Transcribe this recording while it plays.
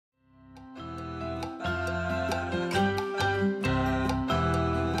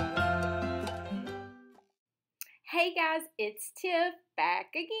Hey guys, it's Tiff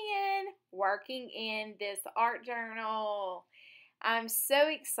back again, working in this art journal. I'm so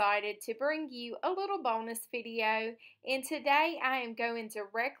excited to bring you a little bonus video, and today I am going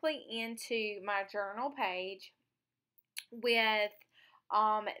directly into my journal page with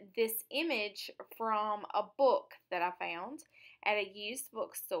this image from a book that I found at a used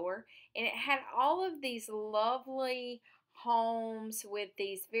bookstore, and it had all of these lovely homes with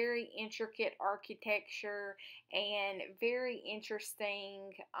these very intricate architecture and very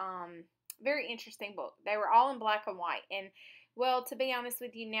interesting book. They were all in black and white, and well, to be honest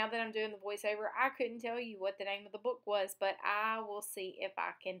with you, now that I'm doing the voiceover, I couldn't tell you what the name of the book was, but I will see if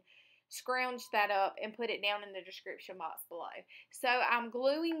I can scrounge that up and put it down in the description box below. So I'm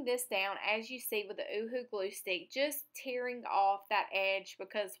gluing this down, as you see, with the Oohoo glue stick, just tearing off that edge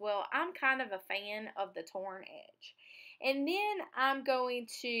because, well, I'm kind of a fan of the torn edge. And then I'm going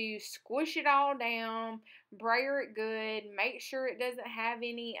to squish it all down, brayer it good, make sure it doesn't have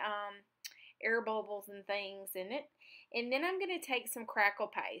any air bubbles and things in it. And then I'm going to take some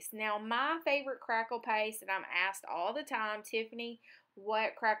Crackle paste. Now, my favorite Crackle paste, and I'm asked all the time, Tiffany,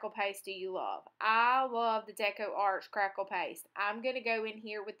 what Crackle paste do you love? I love the Deco Arch Crackle paste. I'm going to go in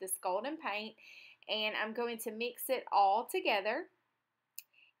here with this golden paint, and I'm going to mix it all together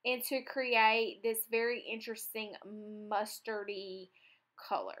and to create this very interesting mustardy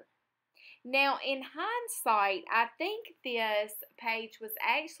color. Now, in hindsight, I think this page was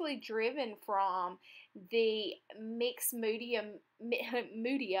actually driven from the mixed media, the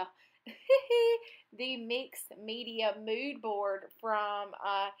mixed media mood board from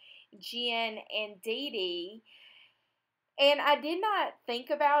Jen and Dee Dee. And I did not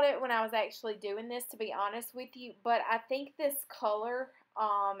think about it when I was actually doing this, to be honest with you, but I think this color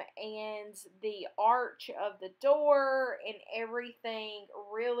and the arch of the door and everything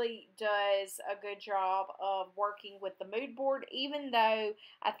really does a good job of working with the mood board, even though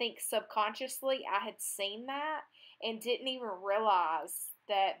I think subconsciously I had seen that and didn't even realize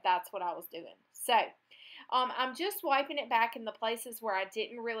that that's what I was doing. So I'm just wiping it back in the places where I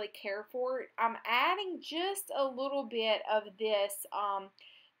didn't really care for it. I'm adding just a little bit of this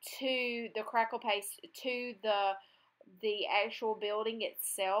to the Crackle paste, to the actual building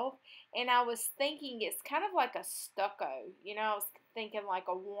itself. And I was thinking it's kind of like a stucco. You know, I was thinking like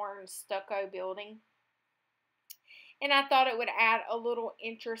a worn stucco building. And I thought it would add a little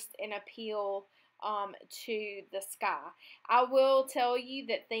interest and appeal to the sky. I will tell you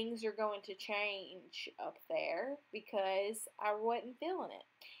that things are going to change up there because I wasn't feeling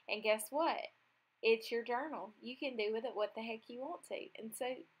it. And guess what? It's your journal. You can do with it what the heck you want to. And so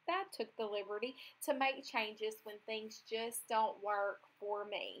that took the liberty to make changes when things just don't work for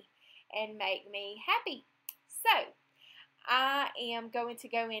me and make me happy. So I am going to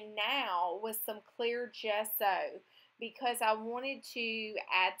go in now with some clear gesso because I wanted to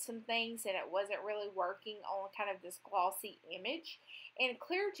add some things and it wasn't really working on kind of this glossy image. And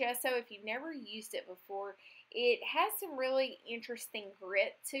clear gesso, if you've never used it before, it has some really interesting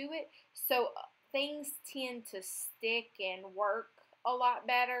grit to it. So things tend to stick and work a lot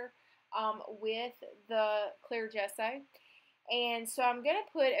better with the clear gesso. And so I'm going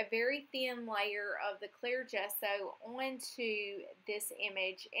to put a very thin layer of the clear gesso onto this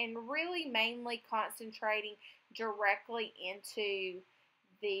image and really mainly concentrating directly into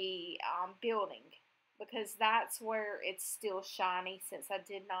the building because that's where it's still shiny since I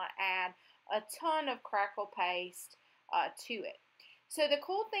did not add a ton of Crackle paste to it. So the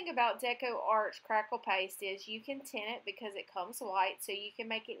cool thing about Deco Arch Crackle paste is you can tint it because it comes white, so you can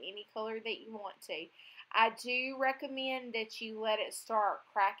make it any color that you want to. I do recommend that you let it start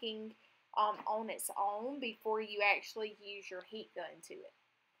cracking on its own before you actually use your heat gun to it.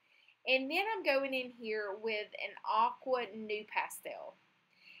 And then I'm going in here with an Aqua Nude Pastel.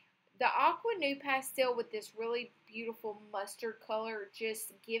 The Aqua Nude Pastel with this really beautiful mustard color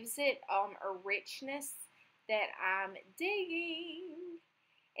just gives it a richness that I'm digging.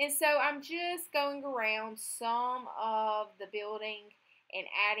 And so I'm just going around some of the building and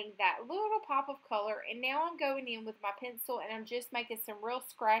adding that little pop of color. And now I'm going in with my pencil and I'm just making some real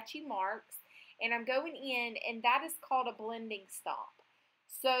scratchy marks. And I'm going in, and that is called a blending stomp.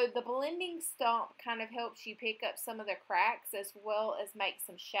 So the blending stomp kind of helps you pick up some of the cracks as well as make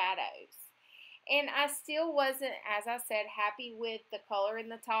some shadows. And I still wasn't, as I said, happy with the color in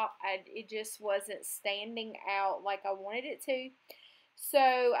the top. It just wasn't standing out like I wanted it to. So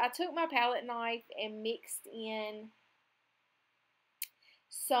I took my palette knife and mixed in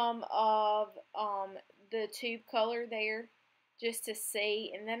some of the tube color there just to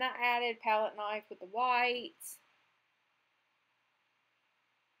see. And then I added palette knife with the whites.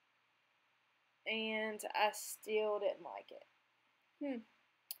 and I still didn't like it.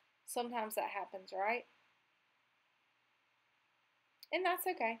 Sometimes that happens, right? And that's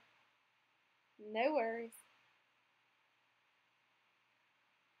okay. No worries.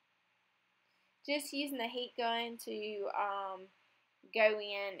 Just using the heat gun to go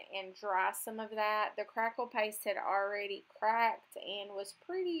in and dry some of that. The crackle paste had already cracked and was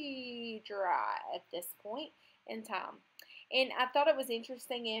pretty dry at this point in time. And I thought it was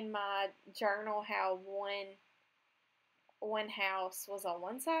interesting in my journal how one house was on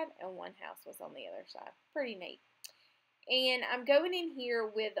one side and one house was on the other side. Pretty neat. And I'm going in here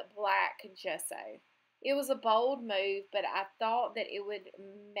with black gesso. It was a bold move, but I thought that it would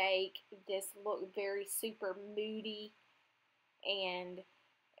make this look very super moody and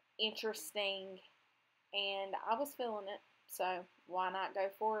interesting, and I was feeling it, so why not go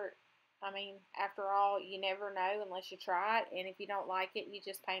for it? I mean, after all, you never know unless you try it, and if you don't like it, you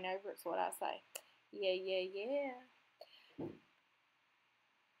just paint over it, is what I say. Yeah, yeah, yeah.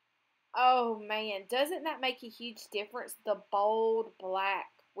 Oh man, doesn't that make a huge difference? The bold black,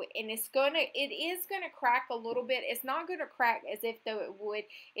 and it is gonna crack a little bit. It's not gonna crack as if though it would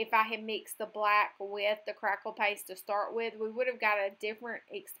if I had mixed the black with the crackle paste to start with. We would have got a different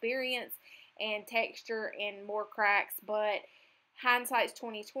experience and texture and more cracks, but hindsight's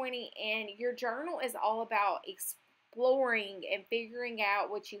 2020, and your journal is all about exploring and figuring out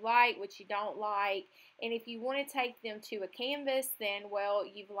what you like, what you don't like. And if you want to take them to a canvas, then, well,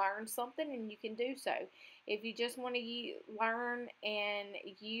 you've learned something and you can do so. If you just want to learn and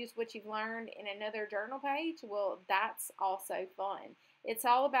use what you've learned in another journal page, well, that's also fun. It's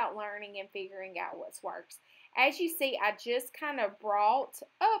all about learning and figuring out what works. As you see, I just kind of brought,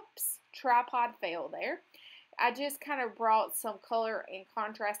 oops, tripod fell there. I just kind of brought some color and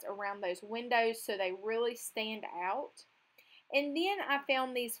contrast around those windows so they really stand out. And then I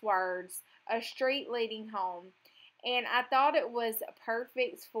found these words, a street leading home. And I thought it was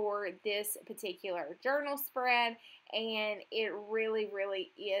perfect for this particular journal spread. And it really,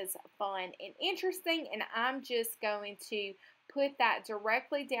 really is fun and interesting. And I'm just going to put that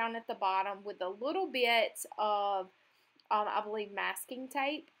directly down at the bottom with a little bit of, I believe, masking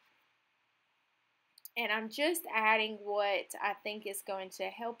tape. And I'm just adding what I think is going to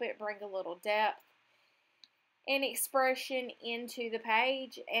help it bring a little depth and expression into the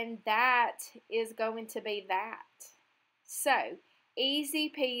page, and that is going to be that. So,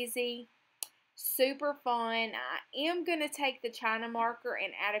 easy peasy, super fun. I am going to take the China marker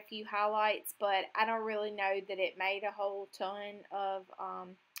and add a few highlights, but I don't really know that it made a whole ton of,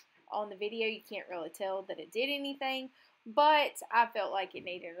 on the video, you can't really tell that it did anything. But I felt like it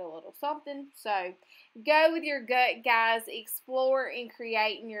needed a little something. So go with your gut, guys. Explore and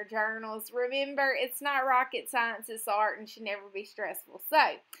create in your journals. Remember, it's not rocket science, it's art, and should never be stressful. So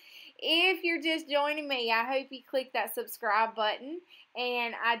if you're just joining me, I hope you click that subscribe button.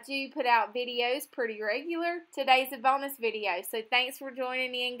 And I do put out videos pretty regular. Today's a bonus video. So thanks for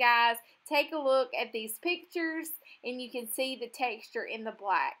joining in, guys. Take a look at these pictures and you can see the texture in the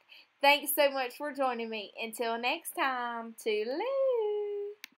black. Thanks so much for joining me. Until next time, toodaloo.